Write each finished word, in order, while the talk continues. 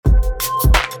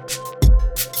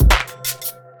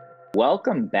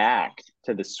Welcome back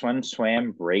to the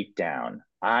SwimSwam Breakdown.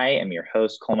 I am your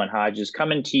host, Coleman Hodges,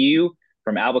 coming to you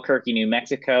from Albuquerque, New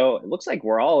Mexico. It looks like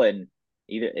we're all in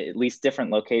either at least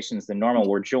different locations than normal.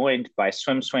 We're joined by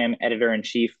SwimSwam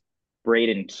editor-in-chief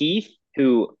Braden Keith,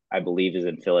 who I believe is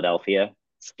in Philadelphia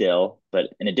still, but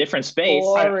in a different space.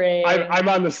 I'm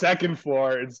on the second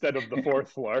floor instead of the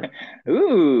fourth floor.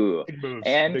 Ooh, Big moves,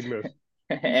 and big moves.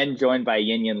 and joined by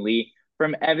Yin Yin Lee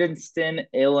from Evanston,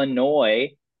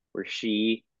 Illinois, where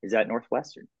she is at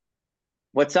Northwestern.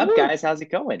 What's up, Woo! guys? How's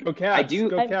it going? Go I Cats, do.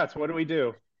 go Cats. What do we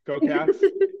do? Go Cats?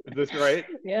 Is this right?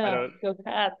 I Yeah, don't. go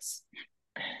Pats.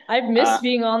 I've Uh, missed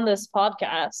being on this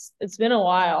podcast. It's been a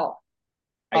while.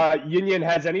 Yin Yin,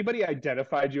 has anybody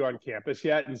identified you on campus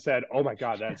yet and said, "Oh my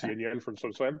God, that's Yin Yin from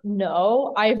SwimSwam"?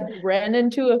 No, I've ran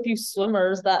into a few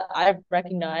swimmers that I've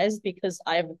recognized because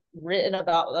I've written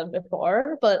about them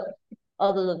before, but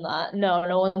other than that,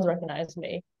 no one's recognized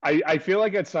me. I feel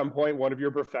like at some point one of your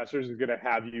professors is going to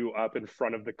have you up in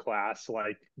front of the class,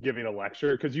 like giving a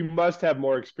lecture, because you must have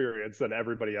more experience than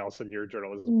everybody else in your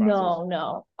journalism classes.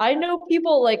 No. I know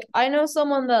people I know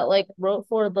someone that wrote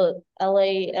for the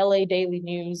LA Daily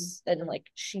News and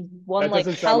she won That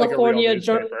doesn't sound like a real California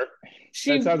newspaper.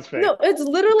 That sounds fake. no, it's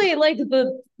literally like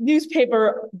the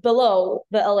newspaper below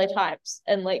the LA Times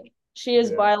and she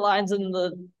has Yeah. bylines in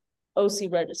the OC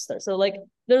Register. So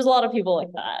there's a lot of people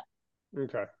like that.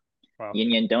 Okay. Wow.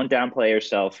 Yin Yin, don't downplay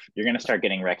yourself. You're going to start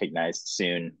getting recognized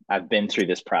soon. I've been through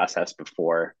this process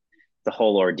before. The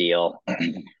whole ordeal.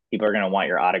 People are going to want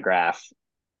your autograph.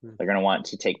 They're going to want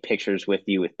to take pictures with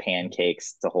you with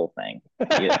pancakes. It's the whole thing.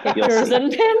 Pictures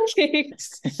and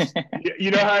pancakes.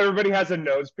 You know how everybody has a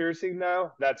nose piercing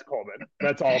now? That's Coleman.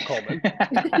 That's all Coleman.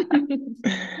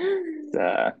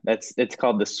 It's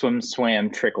called the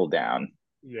SwimSwam Trickle Down.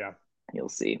 Yeah. You'll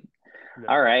see. Yeah.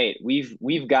 All right,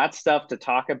 we've got stuff to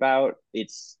talk about.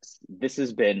 This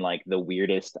has been like the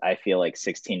weirdest, I feel like,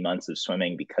 16 months of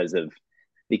swimming because of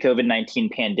the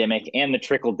COVID-19 pandemic and the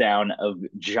trickle down of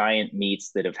giant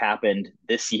meets that have happened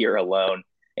this year alone,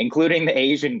 including the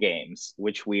Asian Games,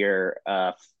 which we're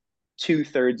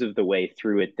 2/3 of the way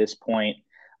through at this point.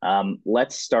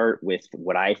 Let's start with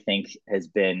what I think has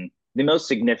been the most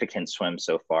significant swim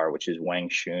so far, which is Wang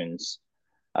Shun's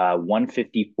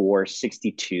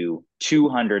 154.62,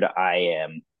 200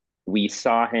 IM. We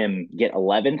saw him get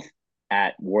 11th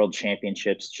at World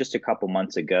Championships just a couple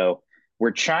months ago,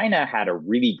 where China had a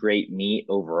really great meet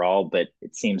overall, but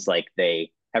it seems like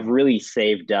they have really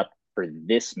saved up for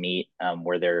this meet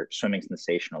where they're swimming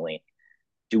sensationally.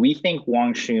 Do we think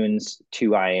Wang Shun's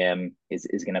 2IM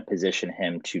is going to position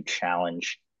him to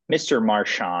challenge Mr.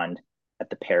 Marchand at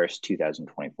the Paris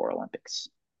 2024 Olympics?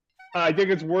 I think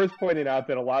it's worth pointing out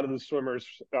that a lot of the swimmers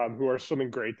who are swimming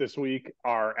great this week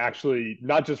are actually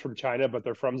not just from China, but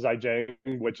they're from Zhejiang,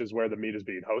 which is where the meet is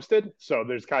being hosted. So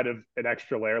there's kind of an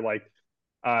extra layer. Like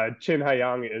Qin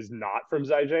Haiyang is not from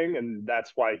Zhejiang, and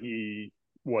that's why he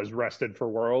was rested for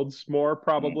Worlds more,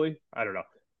 probably. I don't know.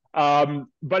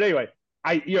 But anyway,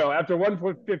 after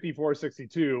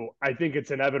 154.62, I think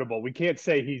it's inevitable. We can't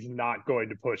say he's not going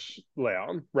to push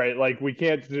Leon, right? Like we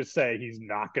can't just say he's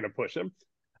not going to push him.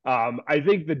 I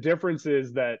think the difference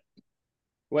is that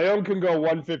Leon can go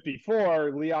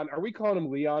 154. Leon, are we calling him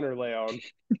Leon or Leon?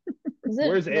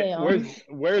 Where's Anne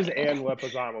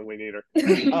Lepazan when we need her?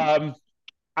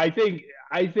 I think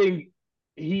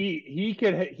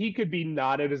he could be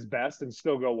not at his best and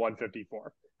still go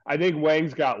 154. I think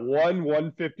Wang's got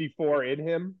 154 in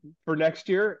him for next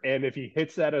year, and if he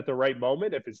hits that at the right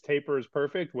moment, if his taper is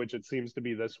perfect, which it seems to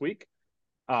be this week,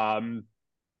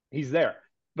 he's there.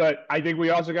 But I think we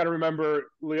also got to remember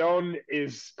Leon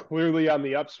is clearly on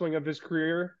the upswing of his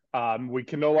career. We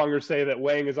can no longer say that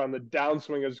Wang is on the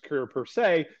downswing of his career per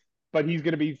se, but he's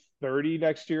going to be 30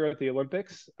 next year at the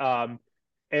Olympics. And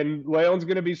Leon's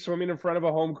going to be swimming in front of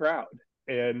a home crowd.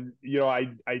 And,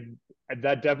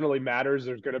 that definitely matters.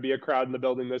 There's going to be a crowd in the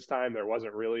building this time. There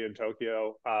wasn't really in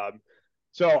Tokyo.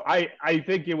 So I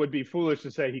think it would be foolish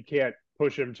to say he can't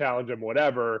push him, challenge him,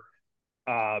 whatever.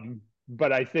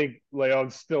 But I think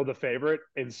Leon's still the favorite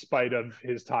in spite of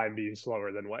his time being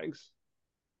slower than Wang's.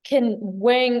 Can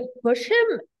Wang push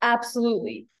him?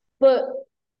 Absolutely. But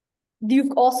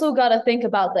you've also got to think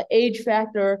about the age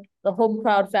factor, the home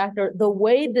crowd factor, the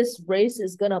way this race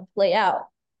is going to play out.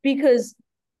 Because,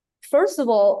 first of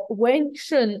all, Wang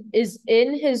Shun is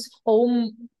in his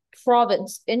home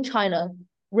province in China,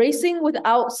 racing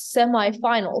without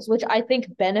semifinals, which I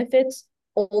think benefits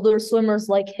older swimmers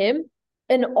like him.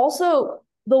 And also,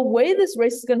 the way this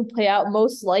race is going to play out,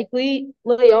 most likely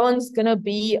Leon's going to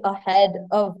be ahead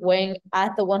of Wang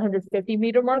at the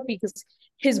 150-meter mark because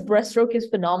his breaststroke is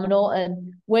phenomenal,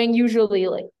 and Wang usually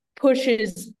like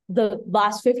pushes the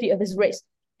last 50 of his race.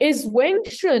 Is Wang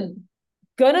Shun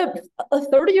gonna a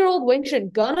 30-year-old Wang Shun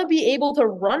gonna be able to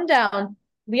run down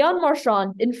Leon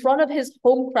Marchand in front of his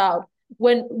home crowd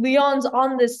when Leon's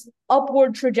on this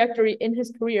upward trajectory in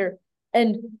his career?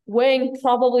 And Wang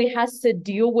probably has to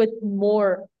deal with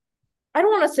more, I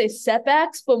don't want to say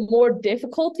setbacks, but more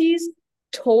difficulties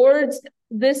towards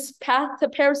this path to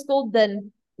Paris Gold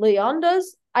than Leon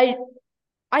does. I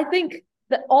think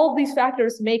that all of these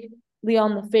factors make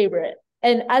Leon the favorite.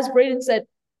 And as Braden said,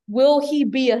 will he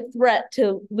be a threat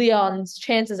to Leon's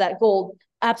chances at gold?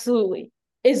 Absolutely.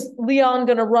 Is Leon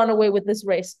going to run away with this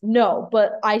race? No,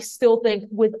 but I still think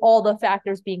with all the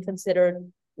factors being considered,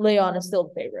 Leon is still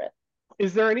the favorite.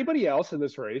 Is there anybody else in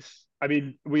this race? I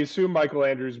mean, we assume Michael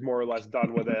Andrews more or less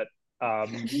done with it.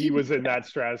 He was in that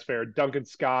stratosphere. Duncan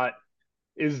Scott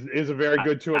is a very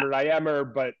good 200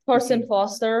 IMer, but Carson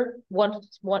Foster,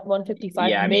 155.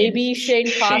 Yeah, I maybe mean,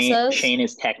 Shane Casas. Shane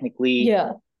is technically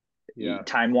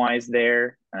time wise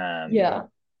there. Yeah.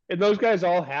 And those guys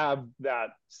all have that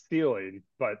ceiling,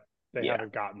 but they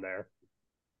haven't gotten there.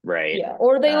 Right. Yeah.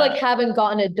 Or they haven't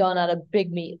gotten it done at a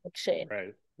big meet like Shane.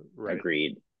 Right.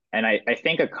 Agreed. And I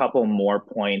think a couple more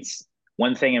points.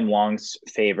 One thing in Wong's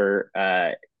favor,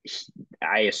 I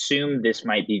assume this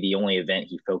might be the only event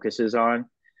he focuses on,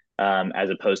 as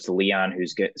opposed to Leon,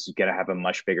 who's going to have a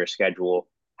much bigger schedule.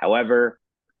 However,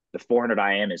 the 400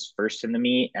 IM is first in the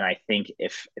meet, and I think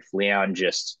if Leon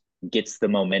just gets the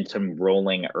momentum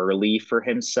rolling early for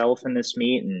himself in this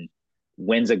meet and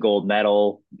wins a gold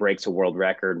medal, breaks a world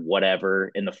record,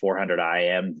 whatever in the 400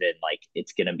 IM, then like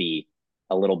it's going to be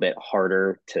a little bit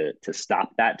harder to stop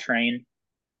that train.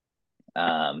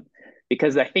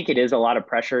 Because I think it is a lot of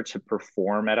pressure to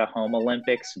perform at a home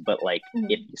Olympics, but like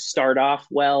if you start off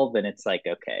well, then it's like,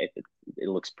 okay, it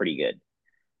looks pretty good.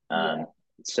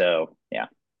 So yeah.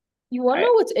 You want to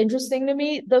know what's interesting to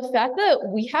me? The fact that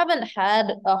we haven't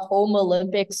had a home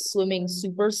Olympics swimming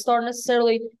superstar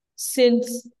necessarily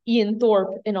since Ian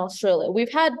Thorpe in Australia.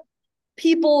 We've had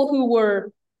people who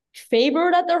were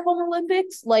favored at their home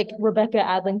Olympics, like Rebecca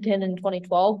Adlington in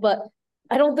 2012, but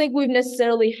I don't think we've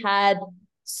necessarily had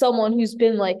someone who's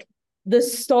been like the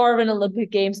star of an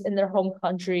Olympic Games in their home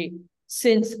country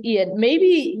since Ian.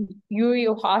 Maybe Yui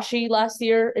Ohashi last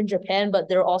year in Japan, but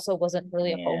there also wasn't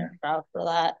really a home crowd for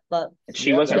that. But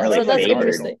she wasn't really so that's favored.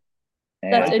 interesting.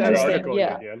 That's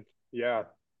interesting. Yeah.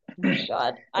 Oh my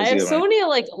God. I have so many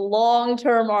like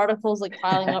long-term articles like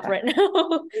piling up right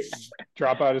now.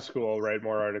 Drop out of school, write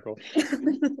more articles.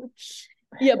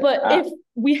 Yeah, but if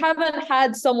we haven't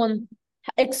had someone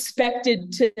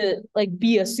expected to like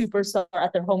be a superstar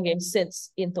at their home game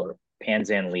since Ian Thorpe.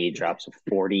 Panzan Lee drops a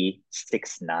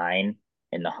 46.9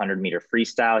 in the 100-meter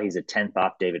freestyle. He's a 10th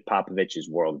off David Popovich's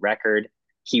world record.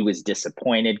 He was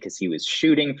disappointed because he was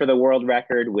shooting for the world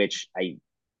record, which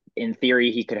in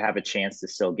theory, he could have a chance to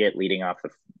still get leading off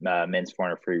the men's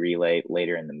 400 free relay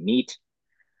later in the meet.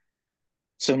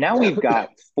 So now we've got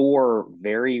 4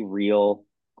 very real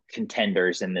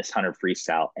contenders in this 100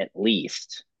 freestyle, at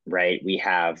least, right? We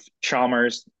have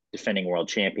Chalmers, defending world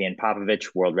champion,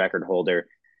 Popovich, world record holder,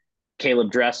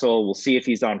 Caleb Dressel, we'll see if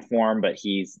he's on form, but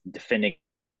he's defending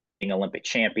Olympic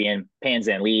champion,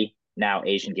 Panzan Lee, now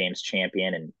Asian Games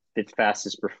champion and 5th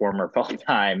fastest performer of all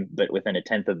time, but within a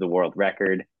 10th of the world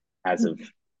record as of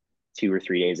 2 or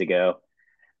 3 days ago.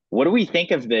 What do we think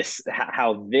of this,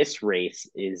 how this race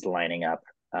is lining up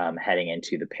heading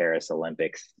into the Paris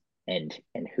Olympics, and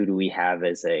who do we have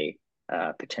as a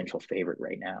potential favorite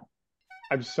right now?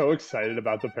 I'm so excited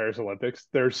about the Paris Olympics.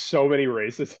 There's so many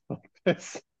races like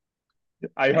this.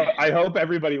 I hope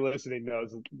everybody listening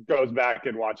goes back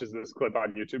and watches this clip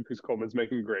on YouTube because Coleman's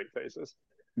making great faces.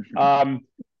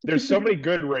 There's so many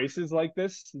good races like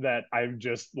this that I'm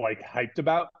just like hyped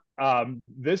about.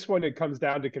 This one, it comes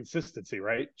down to consistency,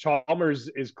 right? Chalmers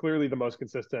is clearly the most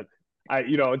consistent.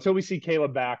 Until we see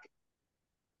Caleb back,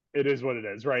 it is what it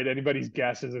is, right? Anybody's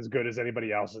guess is as good as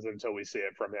anybody else's until we see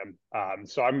it from him.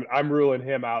 So I'm ruling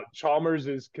him out. Chalmers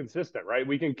is consistent, right?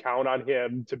 We can count on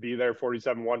him to be there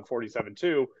 47.1,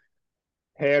 47.2.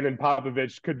 Han and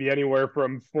Popovich could be anywhere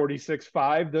from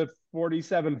 46.5 to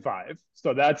 47.5.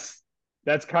 So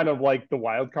that's kind of like the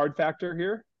wild card factor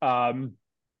here. So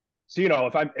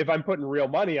if I'm putting real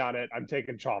money on it, I'm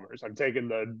taking Chalmers. I'm taking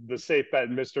the safe bet,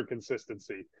 Mr.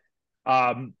 Consistency.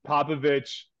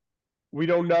 Popovich, we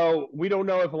don't know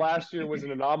if last year was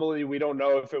an anomaly. We don't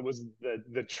know if it was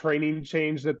the training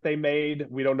change that they made.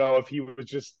 We don't know if he was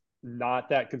just not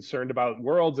that concerned about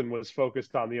Worlds and was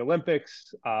focused on the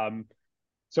Olympics.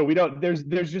 So we don't.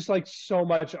 There's just like so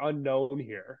much unknown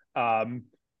here.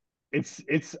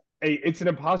 It's an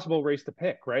impossible race to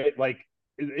pick, right? Like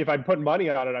if I'm putting money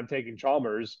on it, I'm taking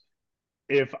Chalmers.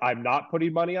 If I'm not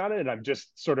putting money on it and I'm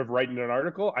just sort of writing an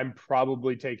article, I'm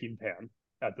probably taking Pan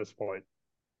at this point.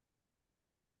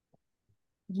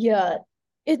 Yeah,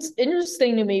 it's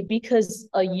interesting to me because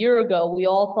a year ago we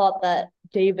all thought that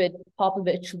David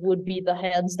Popovich would be the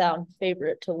hands down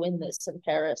favorite to win this in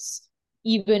Paris,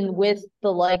 even with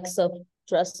the likes of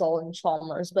Dressel and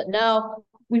Chalmers. But now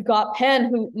we've got Penn,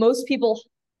 who most people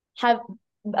have,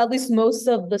 at least most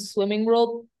of the swimming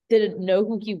world didn't know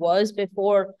who he was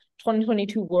before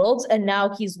 2022 Worlds, and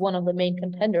now he's one of the main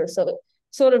contenders. So it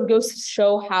sort of goes to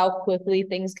show how quickly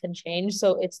things can change.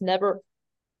 So it's never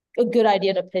a good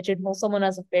idea to pigeonhole someone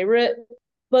as a favorite.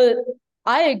 But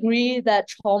I agree that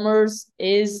Chalmers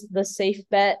is the safe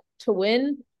bet to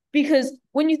win because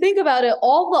when you think about it,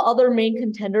 all the other main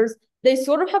contenders, they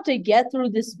sort of have to get through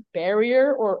this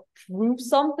barrier or prove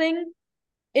something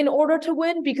in order to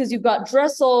win because you've got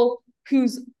Dressel,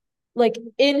 who's like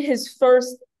in his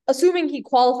first, assuming he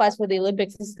qualifies for the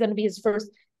Olympics, this is going to be his first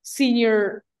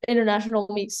senior international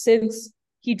meet since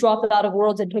he dropped out of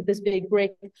Worlds and took this big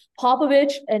break.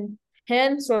 Popovich and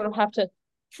Pan sort of have to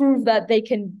prove that they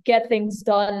can get things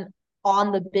done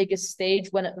on the biggest stage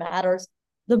when it matters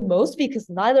the most because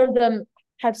neither of them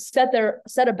have set their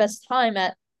best time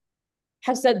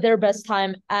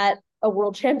at a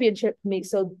world championship meet.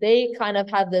 So they kind of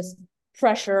have this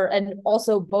pressure, and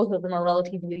also both of them are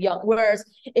relatively young. Whereas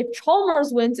if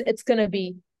Chalmers wins, it's going to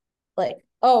be like,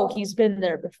 oh, he's been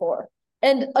there before.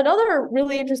 And another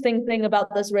really interesting thing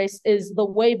about this race is the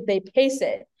way they pace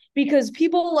it, because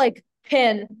people like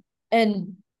Penn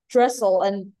and Dressel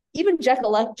and even Jack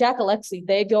Alexi,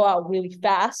 they go out really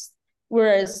fast,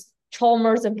 whereas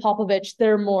Chalmers and Popovich,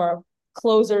 they're more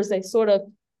closers. They sort of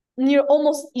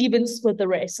almost even split the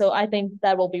race. So I think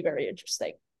that will be very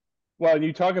interesting. Well, and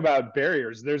you talk about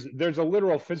barriers. There's a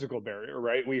literal physical barrier,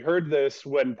 right? We heard this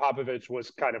when Popovich was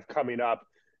kind of coming up.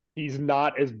 He's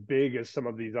not as big as some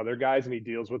of these other guys, and he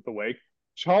deals with the wake.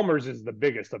 Chalmers is the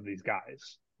biggest of these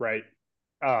guys, right?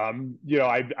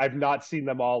 I've not seen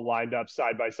them all lined up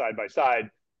side by side,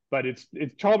 but it's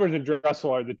Chalmers and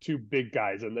Dressel are the two big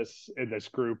guys in this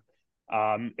group.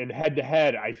 And head to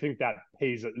head, I think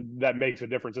that makes a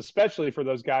difference, especially for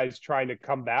those guys trying to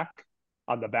come back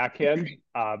on the backhand,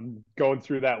 going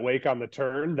through that wake on the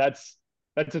turn. That's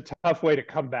a tough way to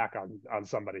come back on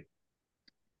somebody.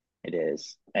 It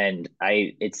is. And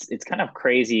it's kind of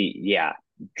crazy. Yeah.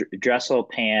 Dressel,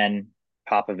 Pan,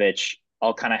 Popovich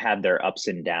all kind of had their ups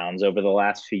and downs over the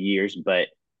last few years, but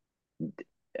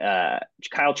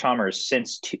Kyle Chalmers,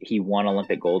 since he won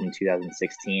Olympic gold in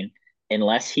 2016,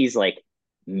 unless he's like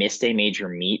missed a major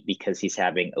meet because he's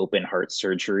having open heart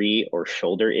surgery or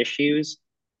shoulder issues,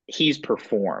 he's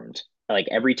performed. Like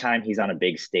every time he's on a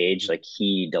big stage, like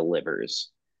he delivers.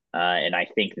 And I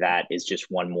think that is just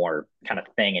one more kind of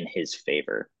thing in his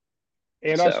favor.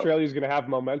 And so, Australia's going to have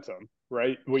momentum,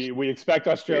 right? We expect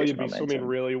Australia to be swimming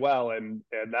really well, and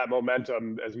that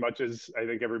momentum, as much as I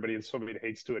think everybody in swimming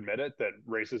hates to admit it, that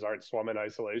races aren't swum in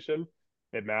isolation,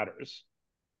 it matters.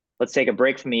 Let's take a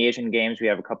break from the Asian Games. We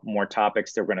have a couple more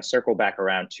topics that we're going to circle back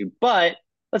around to, but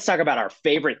let's talk about our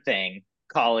favorite thing,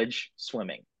 college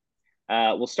swimming.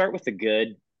 We'll start with the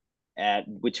good,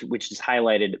 which is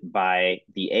highlighted by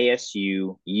the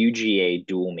ASU UGA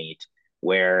dual meet,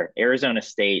 where Arizona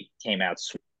State came out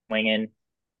swinging,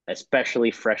 especially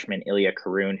freshman Ilya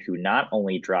Karun, who not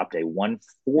only dropped a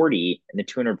 140 in the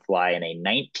 200 fly and a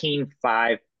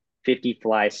 19.5 50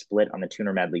 fly split on the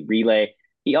 200 medley relay,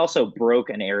 he also broke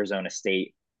an Arizona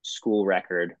State school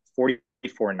record,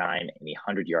 44.9 in the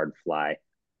 100-yard fly.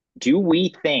 Do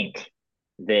we think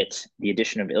that the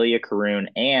addition of Ilya Karun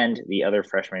and the other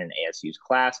freshmen in ASU's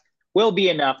class will be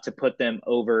enough to put them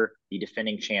over the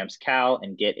defending champs Cal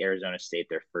and get Arizona State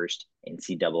their first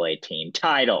NCAA team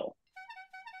title?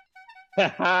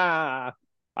 I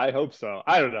hope so.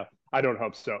 I don't know. I don't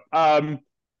hope so.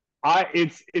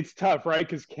 It's tough, right?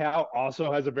 Because Cal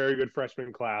also has a very good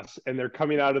freshman class, and they're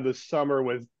coming out of the summer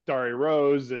with Dari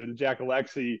Rose and Jack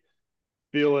Alexi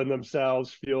feeling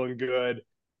themselves, feeling good.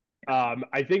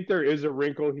 I think there is a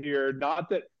wrinkle here. Not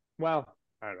that, well,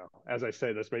 I don't know. As I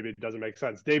say this, maybe it doesn't make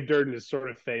sense. Dave Durden is sort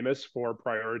of famous for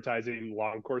prioritizing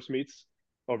long course meets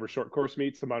over short course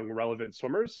meets among relevant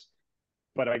swimmers.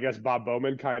 But I guess Bob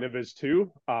Bowman kind of is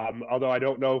too. Although I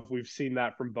don't know if we've seen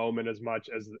that from Bowman as much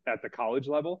as at the college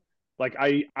level. Like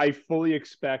I fully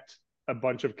expect a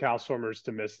bunch of Cal swimmers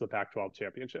to miss the Pac-12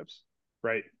 championships.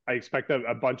 right? I expect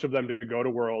a bunch of them to go to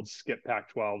Worlds, skip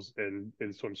Pac-12s,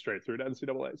 and swim straight through to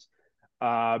NCAAs.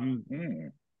 So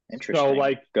Interesting.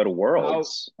 like Go to how,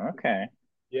 Worlds. Okay.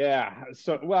 yeah.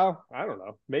 So well, I don't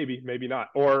know. Maybe not.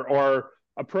 Or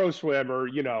a pro swim, or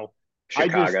I just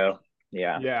Chicago.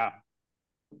 Yeah. yeah.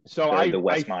 So The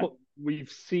Westmont. we've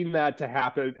seen that to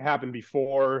happen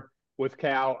before with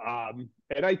Cal,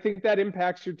 and I think that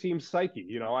impacts your team's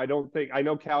psyche. I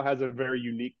know Cal has a very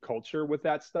unique culture with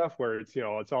that stuff, where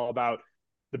it's all about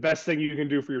the best thing you can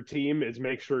do for your team is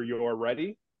make sure you're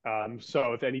ready.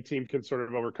 So if any team can sort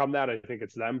of overcome that, I think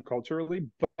it's them culturally.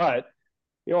 But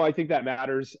I think that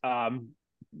matters.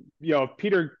 If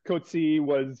Peter Coetzee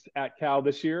was at Cal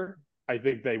this year, I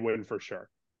think they win for sure.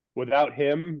 Without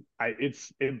him, it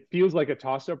feels like a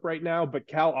toss-up right now, but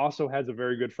Cal also has a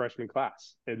very good freshman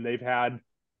class, and they've had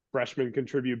freshmen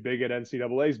contribute big at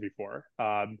NCAAs before.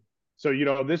 So,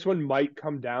 this one might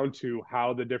come down to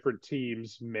how the different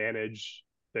teams manage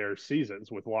their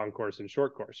seasons with long course and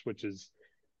short course, which is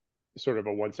sort of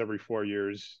a once every 4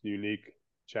 years unique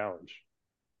challenge.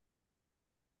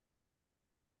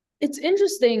 It's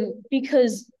interesting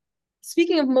because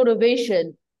speaking of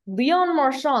motivation, Leon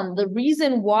Marchand, the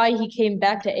reason why he came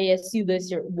back to ASU this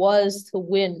year was to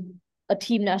win a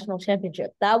team national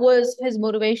championship. That was his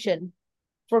motivation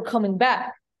for coming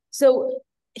back. So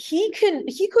he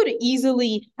could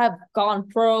easily have gone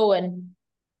pro and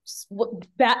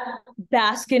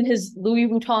bask in his Louis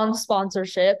Vuitton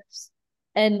sponsorships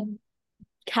and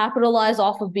capitalize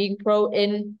off of being pro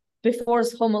in before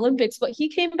his home Olympics, but he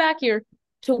came back here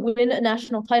to win a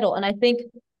national title. And I think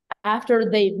after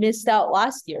they missed out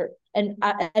last year and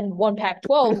won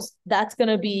Pac-12s, that's going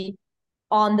to be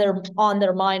on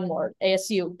their mind more,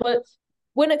 ASU. But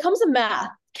when it comes to math,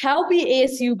 Cal beat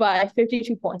ASU by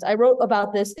 52 points. I wrote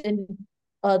about this in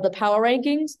the power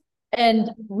rankings,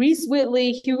 and Reese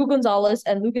Whitley, Hugo Gonzalez,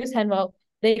 and Lucas Henmo,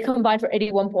 they combined for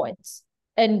 81 points.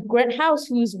 And Grant House,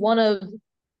 who's one of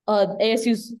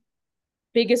ASU's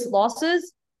biggest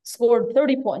losses, scored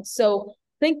 30 points. So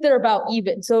I think they're about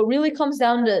even. So it really comes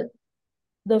down to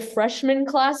the freshman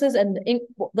classes and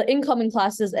the incoming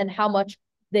classes and how much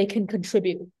they can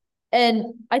contribute. And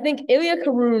I think Ilya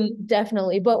Karun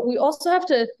definitely, but we also have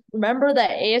to remember that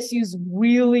ASU is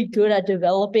really good at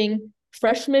developing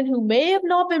freshmen who may have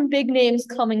not been big names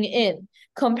coming in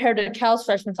compared to Cal's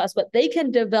freshman class, but they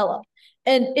can develop.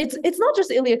 And it's not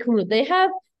just Ilya Karun. They have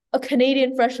a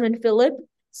Canadian freshman, Philip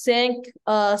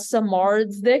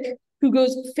Samardzik, who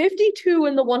goes 52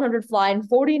 in the 100 fly and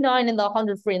 49 in the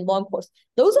 100 free and long course.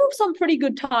 Those are some pretty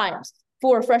good times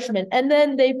for a freshman. And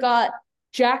then they've got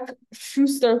Jack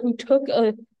Schuster, who took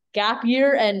a gap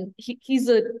year, and he's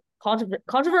a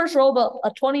controversial, but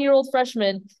a 20-year-old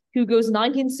freshman who goes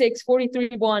 19.6,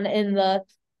 43.1 in the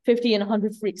 50 and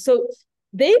 100 free. So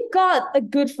they've got a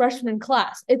good freshman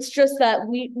class. It's just that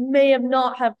we may have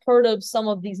not have heard of some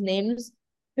of these names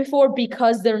before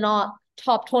because they're not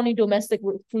top 20 domestic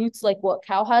recruits like what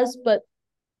Cal has. But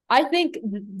I think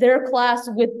their class,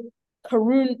 with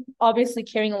Karun obviously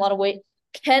carrying a lot of weight,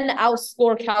 can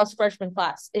outscore Cal's freshman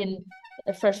class in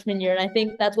the freshman year. And I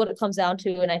think that's what it comes down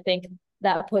to. And I think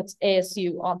that puts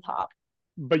ASU on top.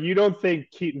 But you don't think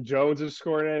Keaton Jones is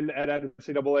scoring at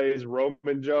NCAAs,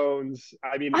 Roman Jones?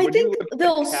 I mean, I think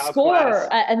they'll score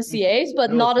at NCAAs,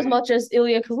 but not as much as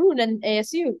Ilya Karun and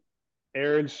ASU.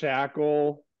 Aaron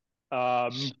Shackle.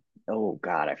 Oh,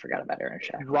 God, I forgot about Aaron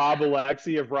Shackle. Rob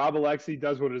Alexi. If Rob Alexi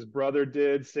does what his brother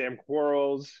did, Sam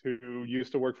Quarles, who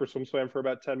used to work for SwimSwam for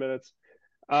about 10 minutes.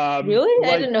 Really?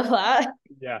 I didn't know that.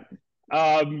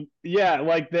 Yeah.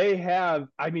 Like they have,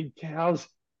 I mean, Cal's,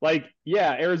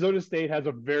 Arizona State has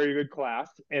a very good class,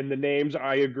 and the names,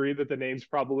 I agree that the names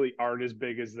probably aren't as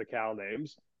big as the Cal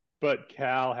names, but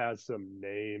Cal has some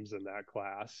names in that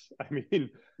class. I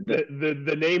mean,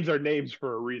 the names are names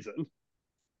for a reason.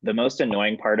 The most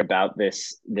annoying part about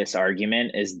this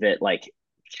argument is that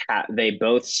they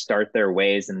both start their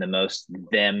ways in the most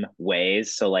them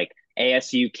ways. So like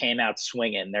ASU came out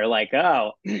swinging. They're like,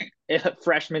 oh, if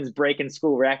freshmen's breaking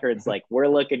school records, like we're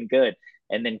looking good.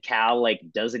 And then Cal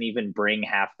doesn't even bring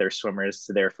half their swimmers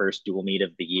to their first dual meet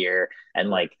of the year and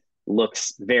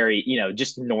looks very,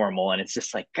 just normal. And it's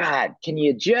just like, God, can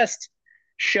you just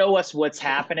show us what's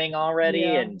happening already?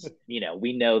 Yeah. And,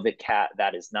 we know that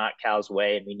that is not Cal's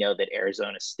way. And we know that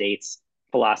Arizona State's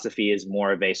philosophy is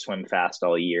more of a swim fast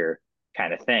all year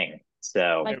kind of thing.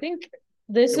 So I think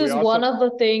this is one of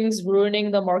the things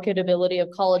ruining the marketability of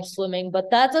college swimming,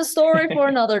 but that's a story for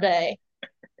another day.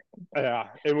 Yeah,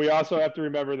 and we also have to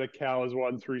remember that Cal has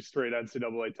won 3 straight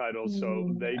NCAA titles,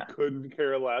 so they couldn't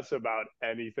care less about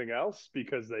anything else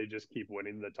because they just keep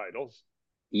winning the titles.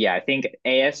 Yeah, I think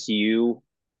ASU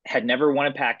had never won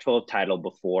a Pac-12 title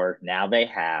before. Now they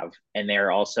have, and they're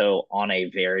also on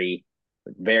a very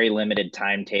limited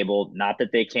timetable. Not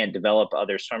that they can't develop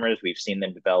other swimmers. We've seen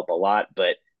them develop a lot,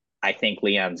 but I think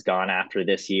Leon's gone after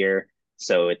this year.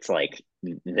 So it's like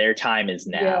their time is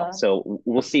now. Yeah. So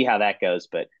we'll see how that goes.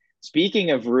 But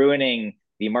speaking of ruining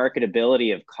the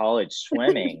marketability of college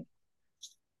swimming,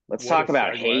 let's What a talk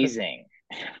about segue. hazing.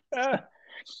 Ah.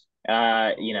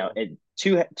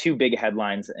 Two big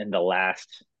headlines in the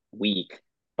last week.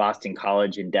 Boston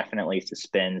College indefinitely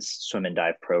suspends swim and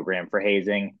dive program for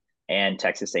hazing, and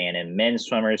Texas A&M men's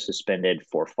swimmers suspended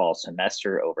for fall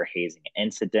semester over hazing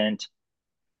incident.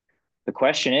 The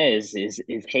question is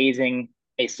hazing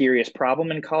a serious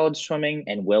problem in college swimming,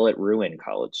 and will it ruin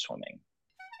college swimming?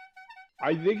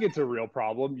 I think it's a real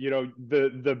problem. You know,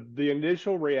 the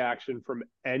initial reaction from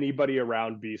anybody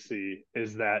around BC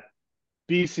is that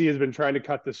BC has been trying to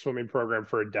cut the swimming program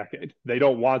for a decade. They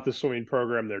don't want the swimming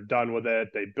program. They're done with it.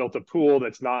 They built a pool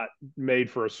that's not made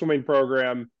for a swimming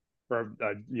program or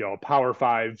a Power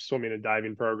Five swimming and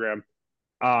diving program.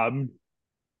 Um,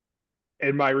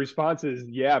 and my response is,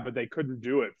 yeah, but they couldn't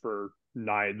do it for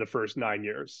the first 9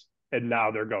 years, and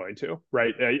now they're going to.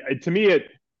 Right? To me,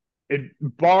 it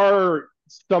bar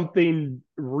something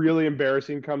really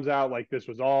embarrassing comes out like this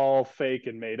was all fake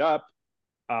and made up,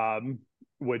 um,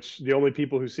 which the only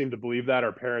people who seem to believe that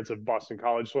are parents of Boston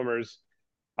College swimmers.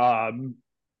 Um,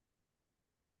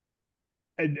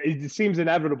 and it seems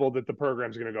inevitable that the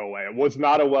program's going to go away. It was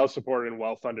not a well-supported and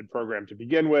well-funded program to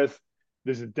begin with.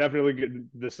 This is definitely good.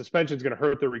 The suspension is going to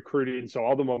hurt the recruiting, so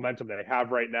all the momentum they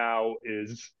have right now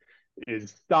is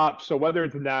stopped. So whether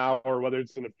it's now or whether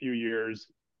it's in a few years,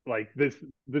 like this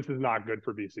is not good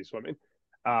for BC swimming.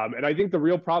 And I think the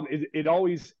real problem is it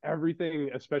always everything,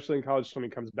 especially in college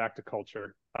swimming, comes back to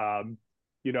culture. And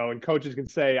coaches can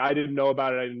say, I didn't know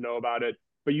about it,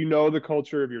 but you know the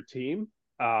culture of your team.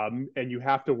 And you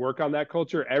have to work on that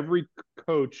culture. Every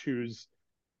coach who's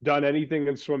done anything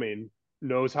in swimming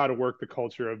knows how to work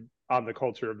on the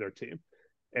culture of their team.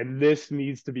 And this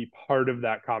needs to be part of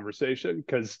that conversation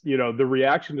because, the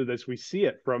reaction to this, we see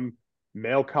it from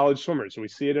male college swimmers. We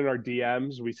see it in our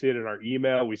DMs. We see it in our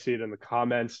email. We see it in the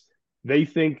comments. They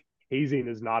think hazing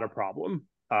is not a problem.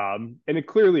 And it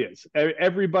clearly is.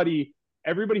 Everybody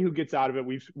who gets out of it,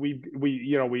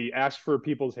 we ask for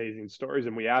people's hazing stories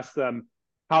and we ask them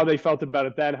how they felt about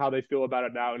it then, how they feel about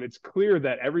it now. And it's clear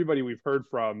that everybody we've heard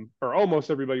from, or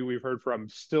almost everybody we've heard from,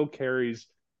 still carries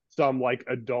some like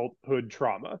adulthood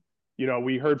trauma.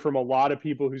 We heard from a lot of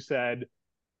people who said,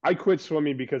 I quit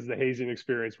swimming because the hazing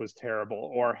experience was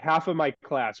terrible. Or half of my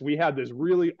class, we had this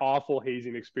really awful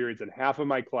hazing experience, and half of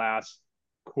my class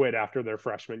quit after their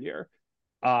freshman year.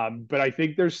 But I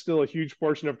think there's still a huge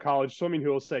portion of college swimming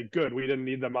who will say, good, we didn't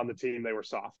need them on the team. They were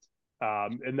soft.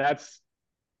 And that's,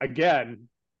 again,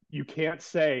 you can't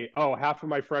say, oh, half of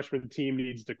my freshman team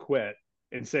needs to quit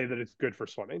and say that it's good for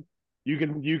swimming. You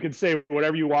can say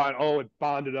whatever you want. Oh, it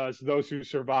bonded us. Those who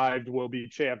survived will be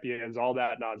champions, all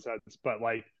that nonsense. But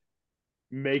like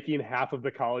making half of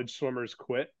the college swimmers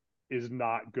quit is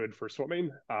not good for swimming.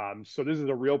 So this is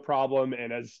a real problem.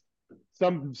 And as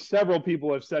several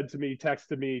people have said to me,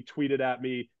 texted me, tweeted at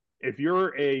me, if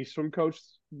you're a swim coach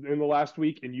in the last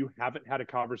week and you haven't had a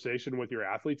conversation with your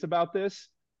athletes about this,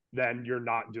 then you're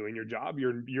not doing your job.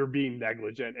 You're being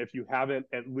negligent if you haven't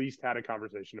at least had a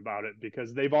conversation about it,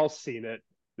 because they've all seen it.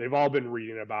 They've all been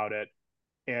reading about it.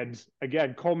 And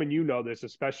again, Coleman, this,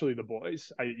 especially the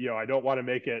boys. I don't want to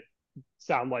make it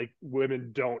sound like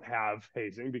women don't have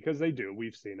hazing, because they do.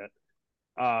 We've seen it.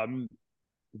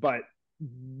 But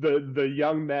the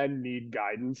young men need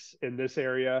guidance in this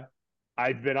area.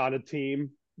 I've been on a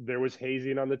team. There was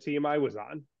hazing on the team I was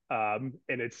on.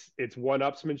 And it's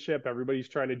one-upsmanship. Everybody's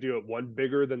trying to do it one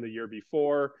bigger than the year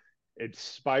before. It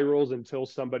spirals until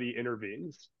somebody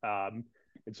intervenes. And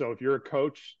so if you're a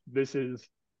coach, this is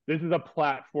a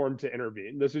platform to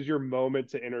intervene. This is your moment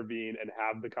to intervene and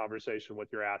have the conversation with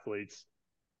your athletes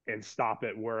and stop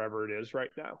it wherever it is right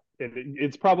now. And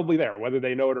it's probably there, whether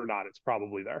they know it or not. It's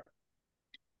probably there.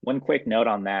 One quick note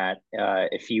on that.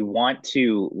 If you want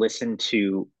to listen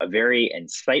to a very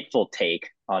insightful take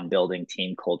on building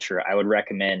team culture, I would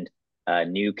recommend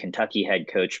new Kentucky head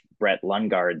coach Brett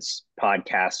Lundgaard's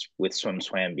podcast with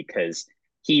SwimSwam, because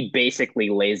he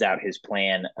basically lays out his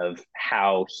plan of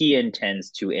how he intends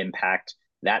to impact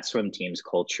that swim team's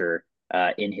culture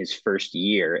in his first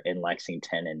year in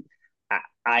Lexington. And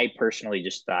I personally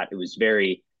just thought it was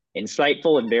very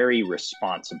insightful and very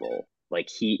responsible. Like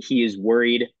he is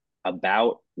worried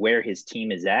about where his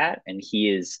team is at, and he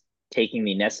is taking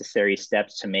the necessary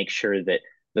steps to make sure that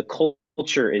the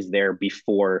culture is there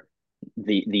before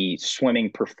the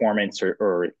swimming performance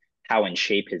or how in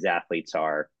shape his athletes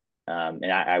are.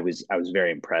 And I was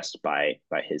very impressed by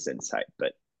his insight.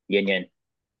 But Yin Yin,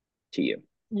 to you.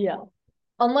 Yeah.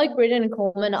 Unlike Braden and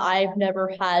Coleman, I've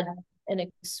never had an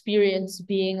experience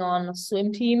being on a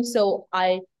swim team, so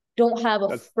I don't have a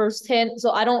That's firsthand,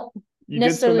 so I don't you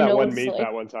did swim necessarily that know what one it's meet like.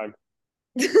 that one time.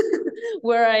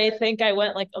 Where I think I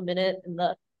went like a minute in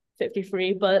the 50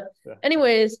 free. But Yeah.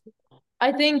 anyways,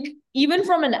 I think even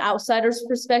from an outsider's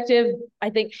perspective, I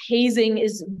think hazing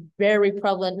is very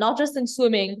prevalent, not just in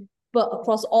swimming, but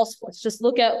across all sports. Just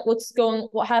look at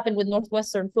what happened with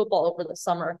Northwestern football over the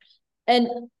summer. And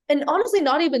and honestly,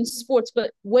 not even sports,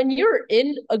 but when you're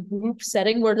in a group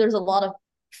setting where there's a lot of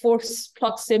forced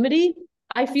proximity,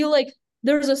 I feel like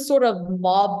there's a sort of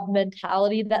mob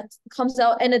mentality that comes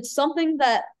out, and it's something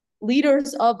that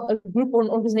leaders of a group or an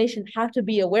organization have to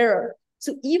be aware of.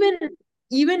 So even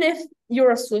if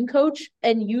you're a swim coach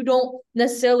and you don't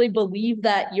necessarily believe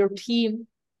that your team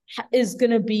is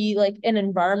going to be like an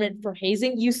environment for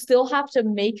hazing, you still have to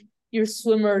make your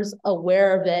swimmers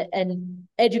aware of it and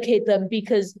educate them,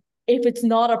 because if it's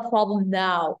not a problem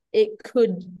now, it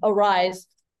could arise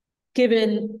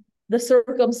given the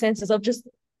circumstances of just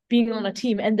being on a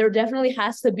team. And there definitely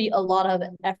has to be a lot of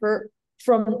effort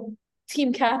from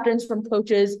team captains, from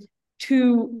coaches,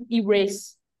 to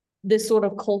erase this sort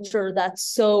of culture that's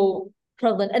so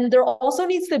prevalent. And there also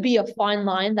needs to be a fine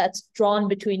line that's drawn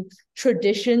between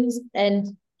traditions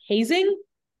and hazing,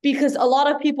 because a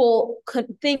lot of people could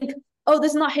think, oh,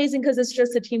 this is not hazing because it's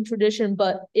just a team tradition,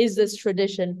 but is this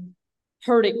tradition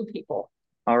hurting people?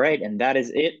 All right, and that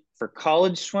is it for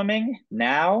college swimming.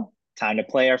 Now, time to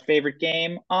play our favorite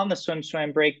game on the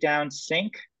SwimSwam Breakdown,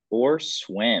 Sink or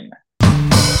Swim.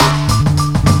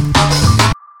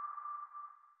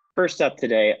 First up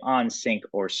today on Sink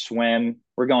or Swim,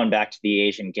 we're going back to the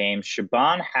Asian Games.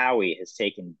 Siobhan Howie has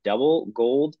taken double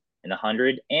gold in the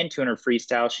 100 and 200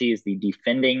 freestyle. She is the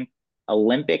defending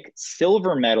Olympic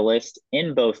silver medalist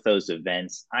in both those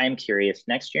events. I'm curious,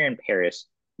 next year in Paris,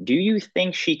 do you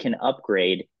think she can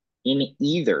upgrade in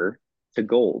either to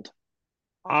gold?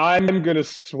 I'm gonna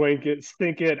stink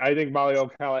it. I think Molly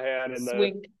O'Callahan in the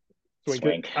Swing. swink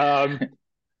Swing. it.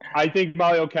 I think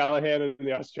Molly O'Callahan and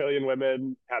the Australian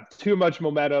women have too much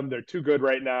momentum. They're too good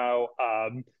right now.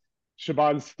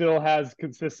 Siobhan still has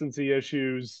consistency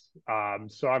issues,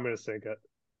 so I'm going to sink it.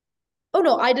 Oh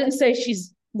no, I didn't say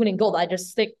she's winning gold. I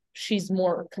just think she's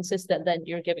more consistent than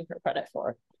you're giving her credit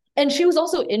for. And she was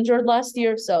also injured last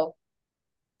year, so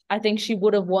I think she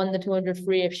would have won the 200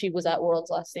 free if she was at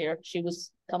Worlds last year. She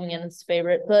was coming in as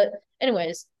favorite. But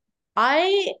anyways,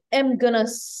 I am gonna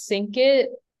sink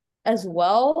it as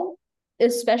well,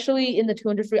 especially in the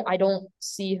 200 free. I don't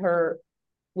see her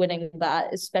winning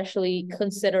that, especially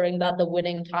considering that the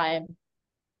winning time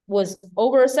was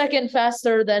over a second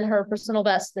faster than her personal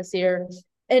best this year.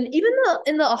 And even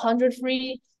in the 100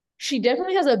 free, she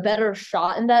definitely has a better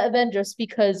shot in that event just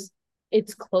because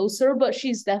it's closer, but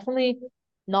she's definitely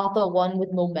not the one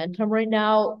with momentum right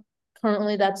now.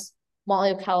 Currently, that's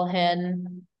Molly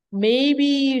O'Callahan,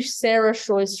 maybe Sarah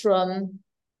Shoystrom.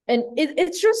 And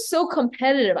it's just so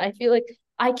competitive. I feel like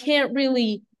I can't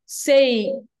really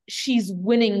say she's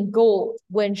winning gold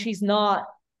when she's not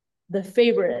the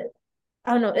favorite.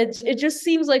 I don't know. It just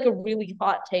seems like a really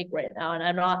hot take right now, and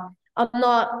I'm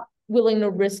not willing to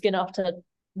risk enough to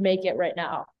make it right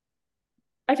now.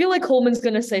 I feel like Coleman's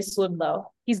gonna say swim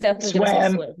though. He's definitely gonna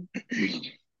say Swim. swim.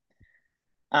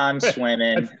 I'm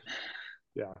swimming.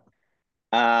 Yeah.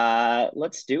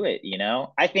 Let's do it.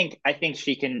 I think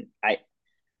she can.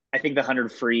 I think the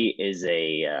 100 free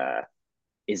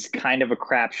is kind of a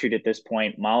crapshoot at this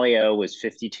point. Molly O was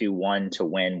 52-1 to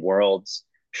win Worlds.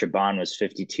 Siobhan was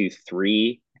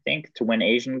 52-3, I think, to win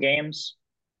Asian Games.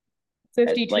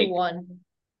 52-1.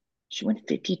 She went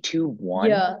 52-1.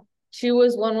 Yeah, she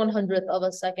was 1/100th of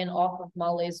a second off of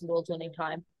Molly's world winning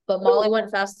time, but Molly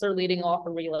went faster leading off a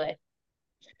relay.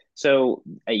 So,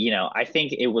 I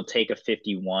think it will take a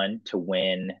 51 to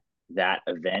win that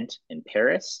event in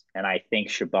Paris. And I think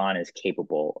Siobhan is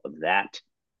capable of that.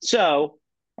 So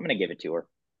I'm going to give it to her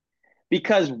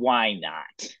because why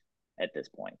not at this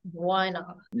point? Why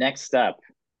not? Next up,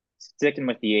 sticking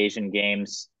with the Asian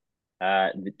Games,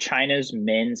 the China's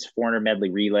men's 400 medley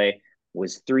relay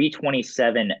was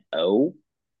 3:27.0,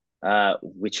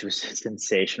 which was a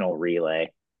sensational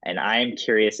relay. And I'm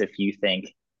curious if you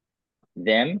think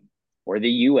them or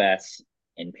the U.S.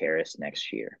 in Paris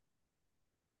next year.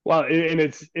 Well, and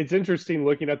it's interesting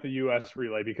looking at the U.S.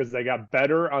 relay because they got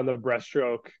better on the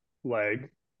breaststroke leg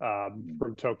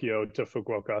from Tokyo to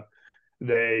Fukuoka.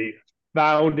 They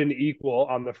found an equal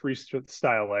on the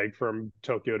freestyle leg from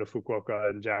Tokyo to Fukuoka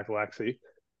and Jack Alexi.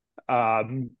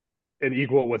 An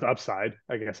equal with upside,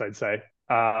 I guess I'd say.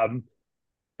 And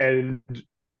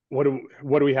what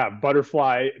do we have?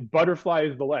 Butterfly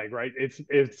is the leg, right?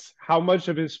 It's how much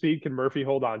of his speed can Murphy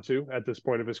hold on to at this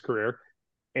point of his career,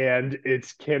 and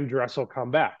it's can Dressel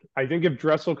come back? I think if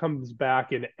Dressel comes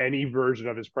back in any version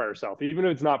of his prior self, even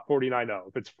if it's not 49-0,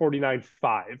 if it's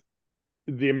 49-5,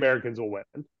 the Americans will win.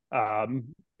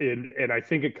 And I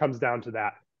think it comes down to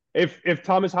that. If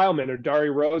Thomas Heilman or Dari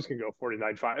Rose can go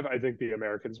 49-5, I think the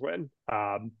Americans win.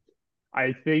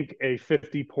 I think a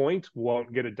 50 point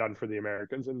won't get it done for the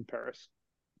Americans in Paris.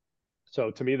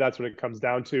 So to me, that's what it comes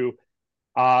down to.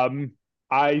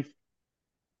 I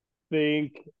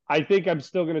think I'm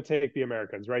still going to take the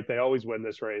Americans, right? They always win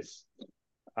this race.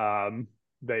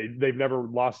 They've never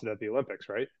lost it at the Olympics,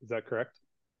 right? Is that correct?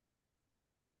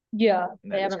 Yeah,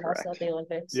 they haven't lost at the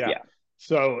Olympics. Yeah.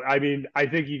 So I mean, I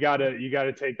think you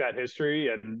gotta take that history,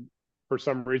 and for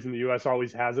some reason the U.S.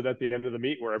 always has it at the end of the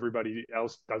meet, where everybody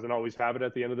else doesn't always have it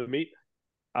at the end of the meet.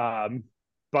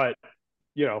 But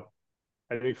you know,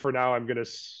 I think for now I'm gonna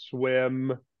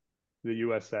swim the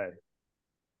USA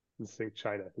and sink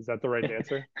China. Is that the right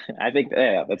answer? I think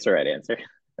that's the right answer.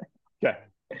 Okay.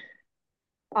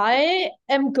 I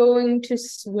am going to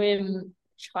swim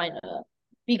China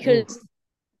because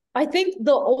I think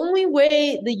the only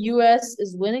way the US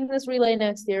is winning this relay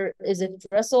next year is if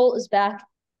Dressel is back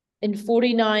in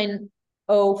 49-0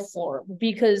 form.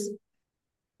 Because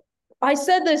I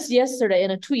said this yesterday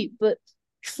in a tweet, but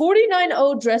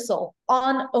 49-0 Dressel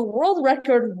on a world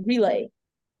record relay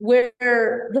where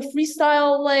the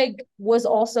freestyle leg was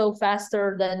also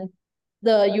faster than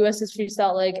the US's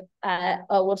freestyle leg at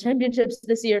World Championships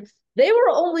this year. They were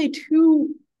only 0.2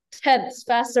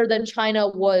 faster than China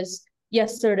was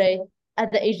yesterday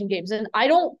at the Asian Games. And I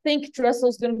don't think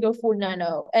Dressel's going to go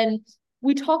 49-0. And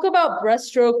we talk about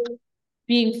breaststroke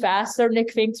being faster,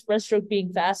 Nick Fink's breaststroke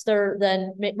being faster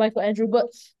than Michael Andrew, but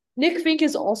Nick Fink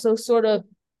is also sort of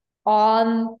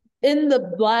in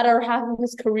the latter half of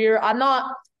his career. I'm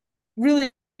not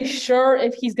really sure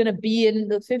if he's going to be in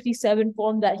the 57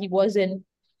 form that he was in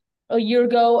a year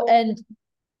ago. And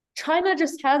China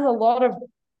just has a lot of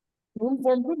room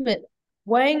for improvement.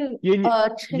 Wang Cheng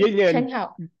Hao.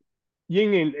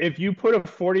 Yingyan, if you put a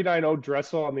 49-0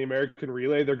 Dressel on the American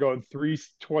relay, they're going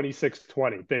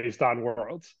 3:26.20 based on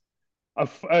worlds. A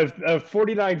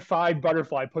 49.5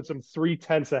 butterfly puts them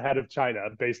 0.3 ahead of China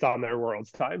based on their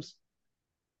world's times.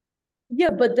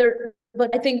 Yeah, but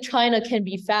I think China can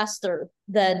be faster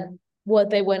than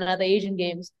what they went at the Asian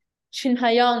Games. Qin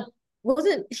Haiyang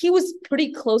he was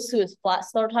pretty close to his flat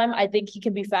start time. I think he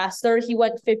can be faster. He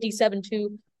went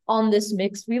 57.2 on this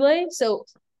mixed relay. So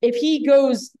if he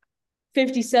goes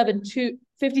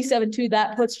 57.2,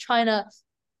 that puts China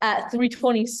at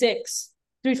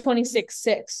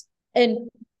 3:26.6. And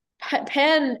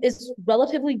Pan is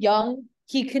relatively young.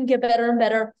 He can get better and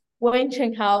better. Wang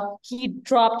Chenghao, he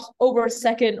dropped over a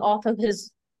second off of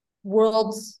his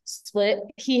world's split.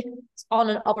 He's on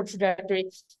an upward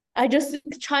trajectory. I just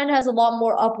think China has a lot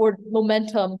more upward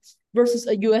momentum versus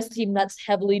a US team that's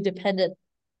heavily dependent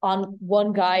on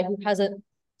one guy who hasn't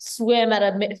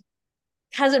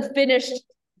finished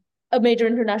a major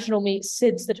international meet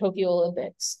since the Tokyo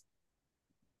Olympics.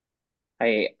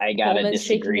 I gotta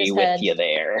disagree with you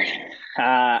there.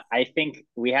 I think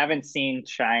we haven't seen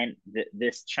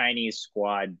this Chinese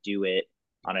squad do it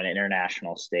on an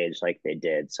international stage like they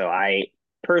did. So I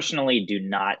personally do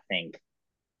not think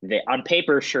on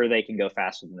paper, sure, they can go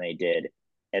faster than they did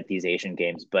at these Asian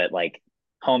Games, but like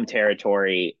home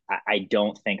territory, I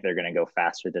don't think they're going to go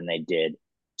faster than they did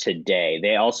today.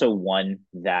 They also won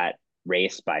that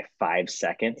race by 5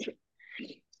 seconds.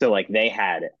 So like they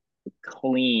had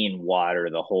clean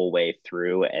water the whole way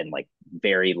through and like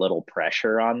very little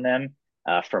pressure on them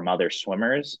from other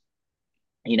swimmers.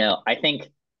 You know, I think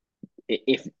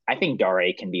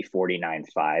Dare can be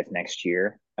 49.5 next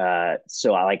year.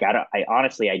 So I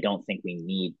honestly don't think we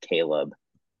need Caleb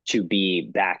to be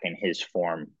back in his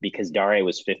form because Dare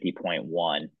was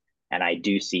 50.1 and I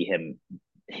do see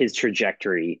his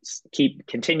trajectory keep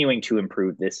continuing to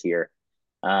improve this year.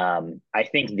 I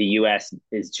think the US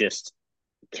is just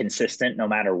consistent no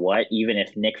matter what, even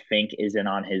if Nick Fink isn't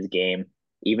on his game,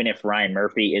 even if Ryan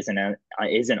Murphy isn't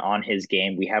on his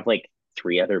game, we have like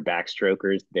 3 other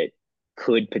backstrokers that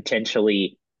could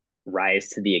potentially rise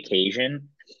to the occasion.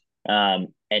 And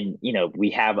you know, we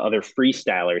have other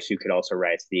freestylers who could also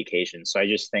rise to the occasion. So I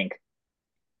just think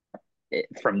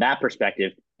from that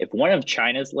perspective, if one of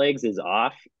China's legs is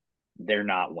off, they're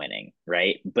not winning,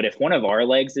 right? But if one of our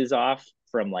legs is off,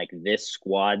 from like this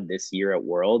squad this year at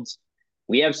Worlds,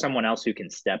 we have someone else who can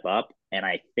step up. And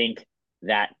I think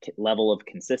that level of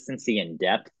consistency and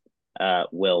depth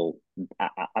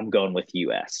I'm going with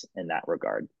US in that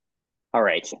regard. All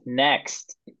right,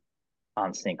 next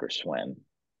on sink or swim.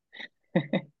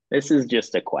 This is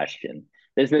just a question.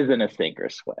 This isn't a sink or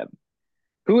swim.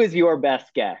 Who is your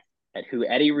best guess at who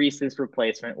Eddie Reese's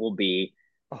replacement will be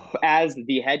as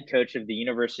the head coach of the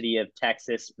University of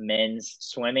Texas men's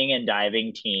swimming and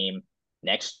diving team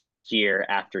next year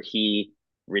after he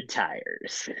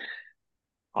retires?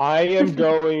 I am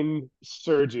going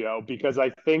Sergio because I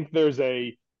think there's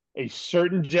a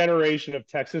certain generation of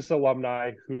Texas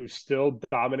alumni who still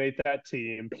dominate that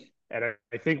team. And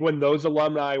I think when those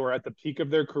alumni were at the peak of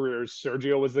their careers,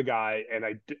 Sergio was the guy. And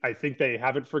I think they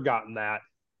haven't forgotten that.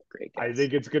 Great guess. I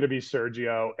think it's going to be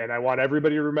Sergio. And I want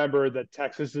everybody to remember that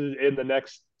Texas is in the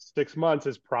next 6 months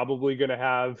is probably going to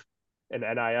have an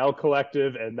NIL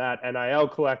collective. And that NIL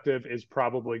collective is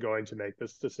probably going to make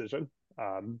this decision.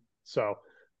 So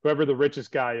whoever the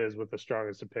richest guy is with the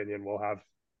strongest opinion will have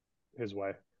his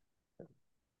way.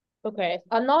 Okay,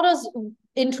 I'm not as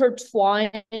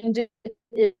intertwined in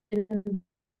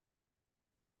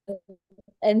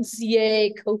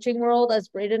NCAA coaching world as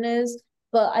Braden is,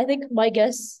 but I think my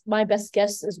best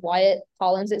guess is Wyatt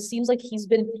Collins. It seems like he's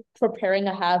been preparing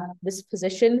to have this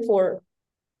position for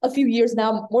a few years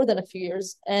now, more than a few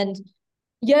years. And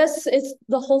yes, it's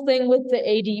the whole thing with the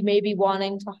AD maybe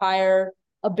wanting to hire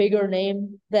a bigger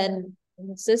name than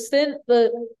an assistant,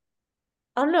 but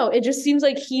I don't know. It just seems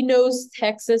like he knows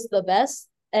Texas the best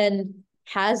and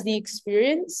has the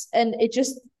experience, and it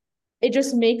just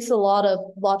makes a lot of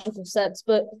logical sense.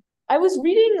 But I was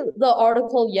reading the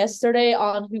article yesterday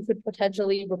on who could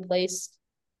potentially replace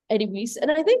Eddie Reese,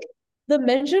 and I think the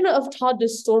mention of Todd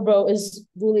DeStorbo is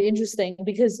really interesting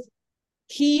because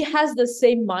he has the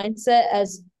same mindset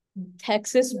as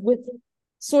Texas with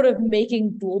sort of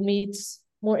making dual meets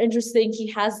more interesting. He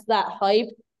has that hype.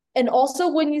 And also,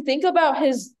 when you think about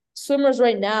his swimmers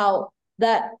right now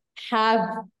that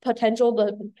have potential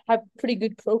to have pretty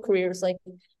good pro careers, like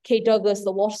Kate Douglas,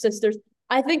 the Walsh sisters,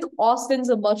 I think Austin's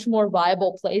a much more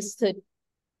viable place to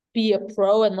be a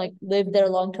pro and like live there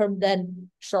long term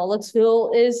than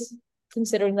Charlottesville is,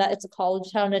 considering that it's a college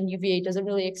town and UVA doesn't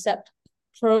really accept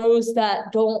pros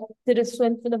that didn't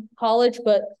swim for the college.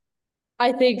 But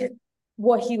I think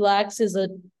what he lacks is a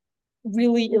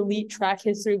really elite track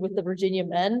history with the Virginia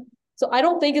men. So I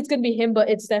don't think it's going to be him, but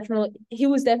he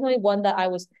was definitely one that I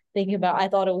was thinking about. I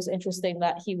thought it was interesting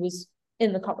that he was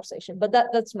in the conversation, but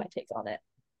that's my take on it.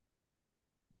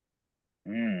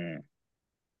 And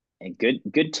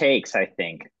good takes, I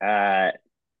think. I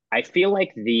feel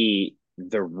like the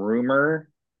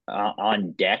rumor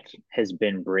on deck has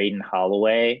been Braden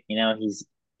Holloway. You know,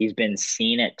 he's been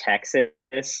seen at Texas,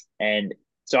 and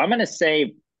so I'm going to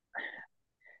say,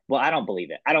 well, I don't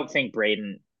believe it. I don't think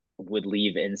Braden would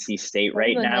leave NC State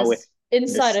right now with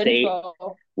inside the state.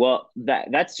 Info. Well,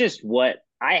 that's just what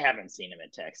I haven't seen him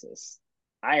at Texas.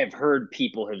 I have heard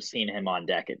people have seen him on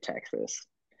deck at Texas,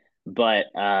 but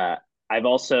I've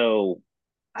also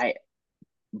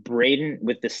Braden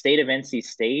with the state of NC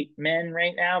State men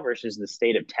right now versus the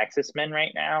state of Texas men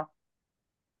right now,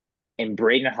 and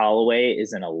Braden Holloway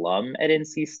is an alum at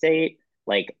NC State.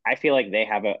 Like, I feel like they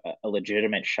have a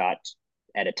legitimate shot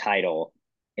at a title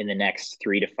in the next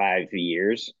 3 to 5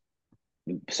 years.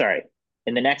 Sorry,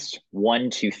 in the next 1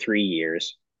 to 3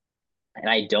 years. And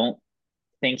I don't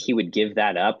think he would give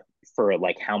that up for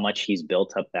like how much he's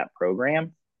built up that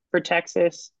program for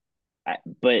Texas.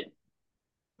 But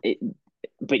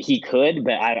he could,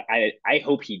 but I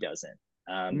hope he doesn't.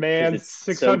 Man,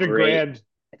 600 so grand.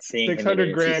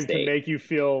 600 grand can make you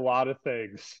feel a lot of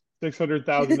things.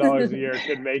 $600,000 a year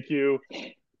can make you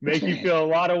feel a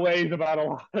lot of ways about a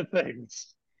lot of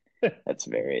things. I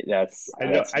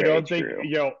don't think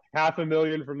true.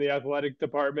 $500,000 from the athletic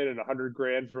department and 100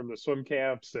 grand from the swim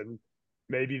camps and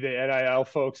maybe the NIL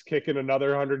folks kicking another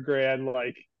 100 grand.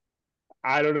 Like,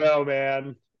 I don't know,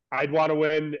 man. I'd want to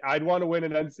win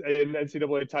an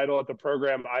NCAA title at the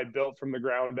program I built from the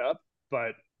ground up,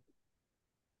 but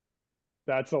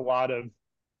that's a lot of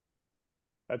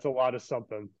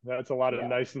something. That's a lot of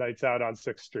nice nights out on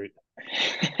 6th Street.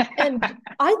 And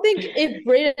I think if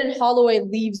Braden Holloway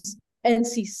leaves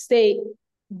NC State,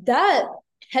 that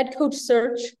head coach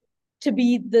search to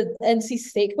be the NC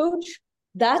State coach,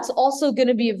 that's also going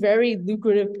to be a very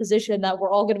lucrative position that we're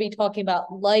all going to be talking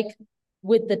about, like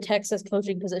with the Texas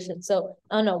coaching position. So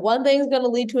I don't know, one thing's going to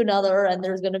lead to another, and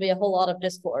there's going to be a whole lot of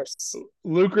discourse.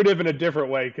 Lucrative in a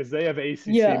different way because they have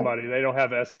ACC money. They don't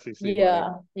have SEC money.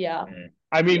 Yeah.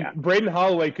 I mean, Yeah. Braden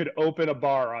Holloway could open a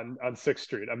bar on 6th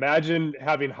Street. Imagine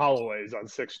having Holloways on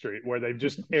 6th Street where they've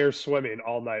just air swimming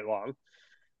all night long.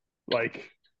 Like,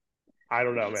 I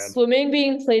don't know, man. Swimming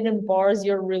being played in bars,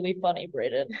 you're really funny,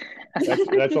 Brayden.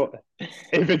 That's a,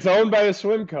 if it's owned by a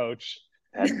swim coach,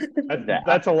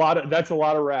 that's a lot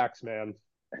of racks, man.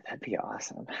 That'd be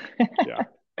awesome. Yeah.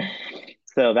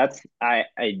 So that's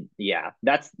yeah,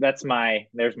 there's my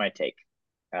take.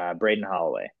 Braden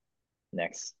Holloway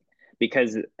next,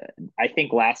 because I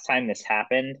think last time this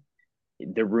happened,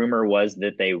 the rumor was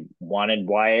that they wanted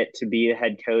Wyatt to be a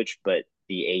head coach, but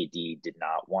the AD did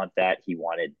not want that. He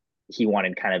wanted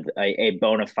kind of a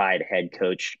bona fide head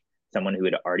coach, someone who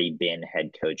had already been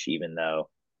head coach, even though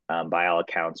by all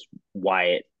accounts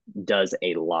Wyatt does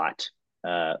a lot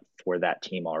for that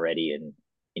team already, and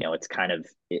it's kind of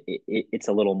it's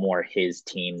a little more his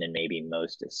team than maybe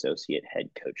most associate head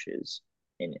coaches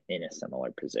in a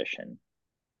similar position.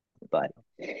 But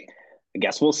I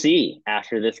guess we'll see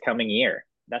after this coming year.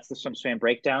 That's the SwimSwam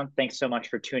Breakdown. Thanks so much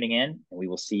for tuning in, and we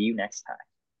will see you next time.